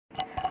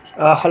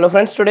Hello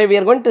friends, today we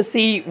are going to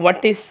see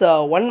what is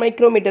 1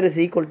 micrometer is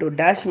equal to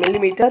dash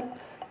millimeter,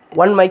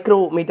 1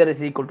 micrometer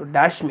is equal to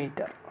dash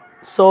meter.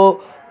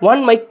 So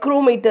 1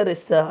 micrometer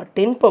is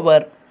 10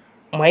 power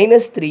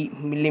minus 3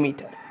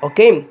 millimeter.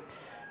 Okay,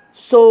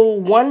 so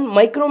 1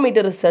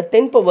 micrometer is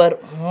 10 power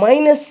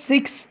minus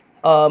 6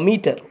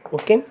 meter.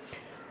 Okay,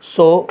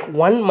 so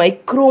 1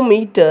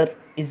 micrometer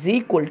is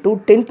equal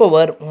to 10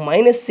 power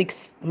minus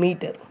 6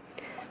 meter.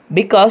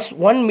 Because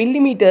 1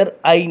 millimeter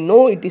I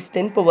know it is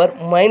 10 power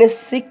minus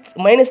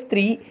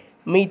 3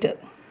 meter.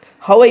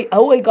 How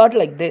I got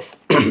like this?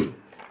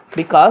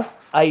 Because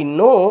I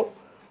know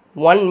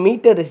 1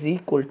 meter is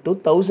equal to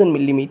 1000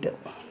 millimeter.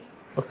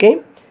 Okay,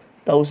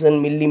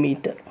 1000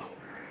 millimeter.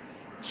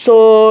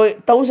 So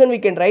 1000 we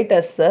can write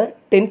as the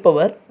 10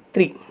 power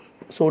 3.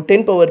 So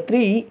 10 power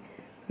 3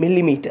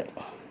 millimeter.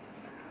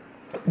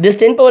 This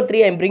 10 power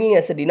 3 I am bringing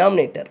as a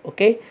denominator.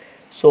 Okay,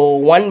 so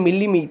 1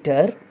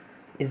 millimeter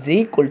is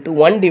equal to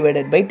 1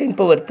 divided by 10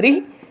 power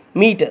 3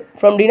 meter.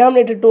 From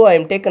denominator 2 I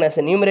am taken as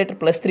a numerator,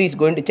 plus 3 is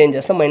going to change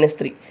as a minus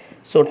 3.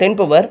 So 10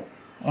 power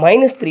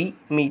minus 3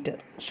 meter.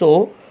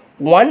 So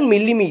 1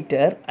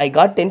 millimeter I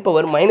got 10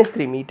 power minus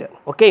 3 meter.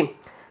 Okay,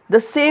 the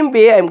same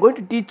way I am going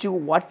to teach you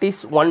what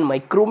is 1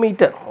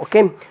 micrometer.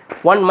 Okay,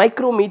 1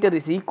 micrometer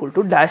is equal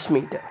to dash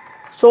meter.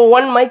 So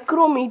 1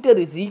 micrometer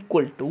is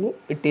equal to,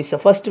 it is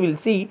first we will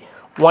see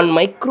 1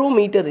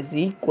 micrometer is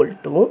equal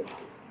to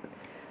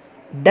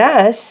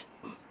dash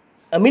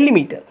a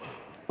millimeter.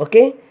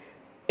 Okay,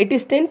 it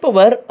is 10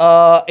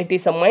 power it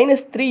is a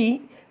minus 3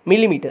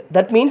 millimeter.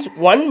 That means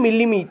 1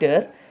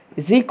 millimeter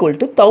is equal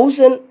to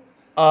 1000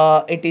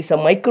 it is a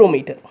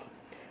micrometer.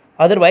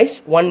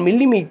 Otherwise 1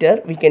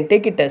 millimeter we can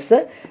take it as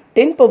a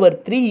 10 power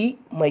 3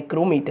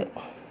 micrometer.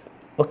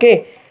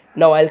 Okay,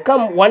 now I'll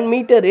come 1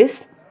 meter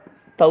is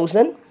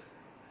 1000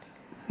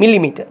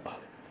 millimeter.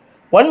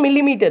 1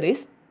 millimeter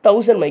is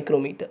 1000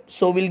 micrometer.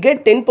 So we'll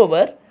get 10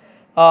 power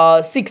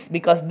 6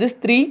 because this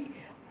 3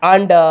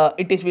 and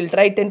it is, we'll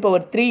try 10 power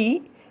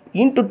 3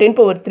 into 10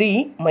 power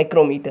 3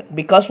 micrometer,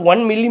 because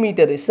 1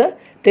 millimeter is a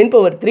 10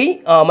 power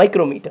 3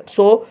 micrometer.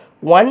 So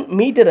 1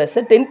 meter is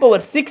a 10 power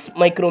 6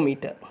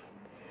 micrometer.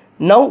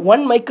 Now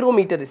 1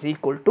 micrometer is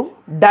equal to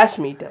dash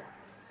meter.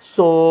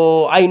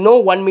 So I know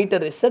 1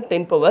 meter is a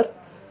 10 power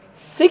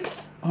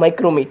 6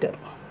 micrometer.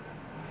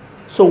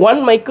 So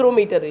 1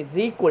 micrometer is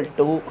equal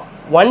to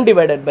 1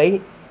 divided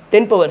by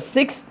 10 power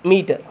 6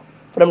 meter.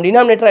 From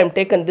denominator I am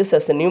taken this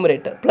as a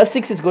numerator, plus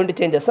 6 is going to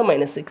change as a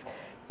minus 6.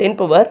 10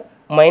 power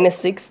minus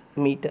 6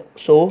 meter.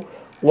 So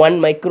 1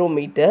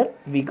 micrometer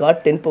we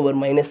got 10 power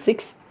minus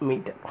 6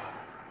 meter.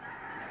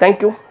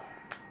 Thank you.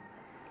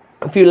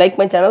 If you like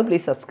my channel,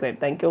 please subscribe.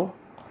 Thank you.